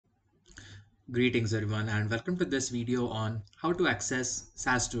Greetings everyone and welcome to this video on how to access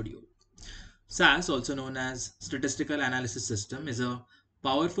SAS Studio. SAS, also known as Statistical Analysis System, is a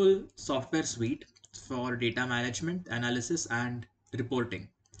powerful software suite for data management, analysis and reporting.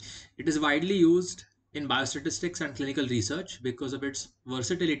 It is widely used in biostatistics and clinical research because of its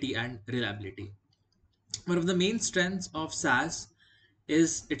versatility and reliability. One of the main strengths of SAS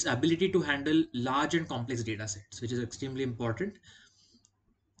is its ability to handle large and complex data sets, which is extremely important.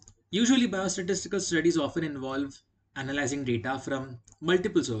 Usually, biostatistical studies often involve analyzing data from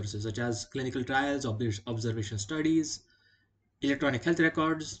multiple sources, such as clinical trials, observation studies, electronic health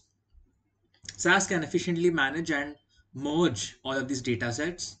records. SAS can efficiently manage and merge all of these data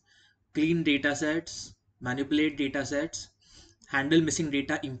sets, clean data sets, manipulate data sets, handle missing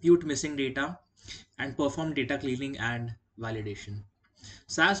data, impute missing data, and perform data cleaning and validation.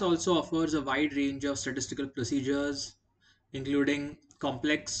 SAS also offers a wide range of statistical procedures, including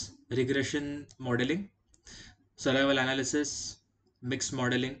complex regression modeling, survival analysis, mixed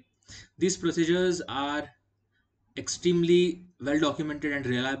modeling. These procedures are extremely well documented and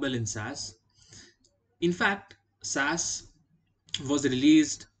reliable in SAS. In fact, SAS was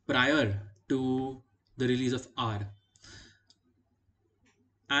released prior to the release of R,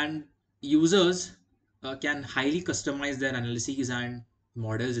 and users can highly customize their analyses and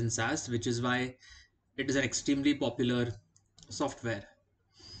models in SAS, which is why it is an extremely popular software.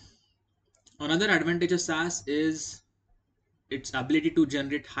 Another advantage of SAS is its ability to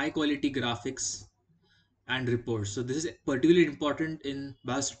generate high quality graphics and reports. So this is particularly important in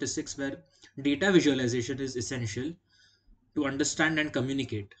biostatistics where data visualization is essential to understand and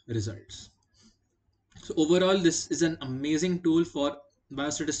communicate results. So overall, this is an amazing tool for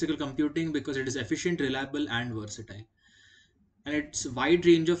biostatistical computing because it is efficient, reliable, and versatile. And its wide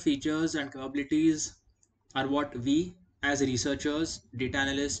range of features and capabilities are what we as researchers, data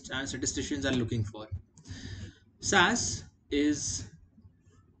analysts, and statisticians are looking for. SAS is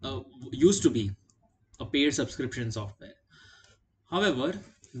used to be a paid subscription software. However,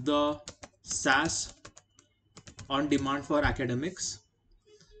 the SAS OnDemand for academics,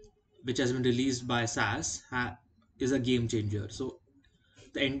 which has been released by SAS, is a game changer. So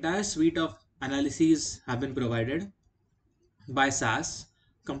the entire suite of analyses have been provided by SAS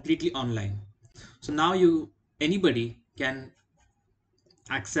completely online. So now anybody can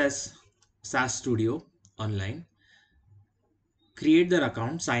access SAS Studio online, create their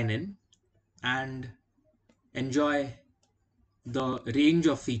account, sign in, and enjoy the range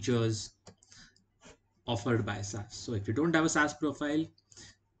of features offered by SAS. So if you don't have a SAS profile,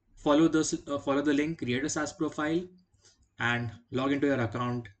 follow the link, create a SAS profile, and log into your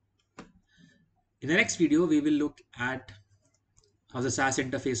account. In the next video, we will look at how the SAS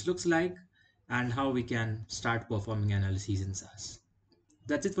interface looks like and how we can start performing analyses in SAS.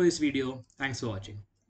 That's it for this video. Thanks for watching.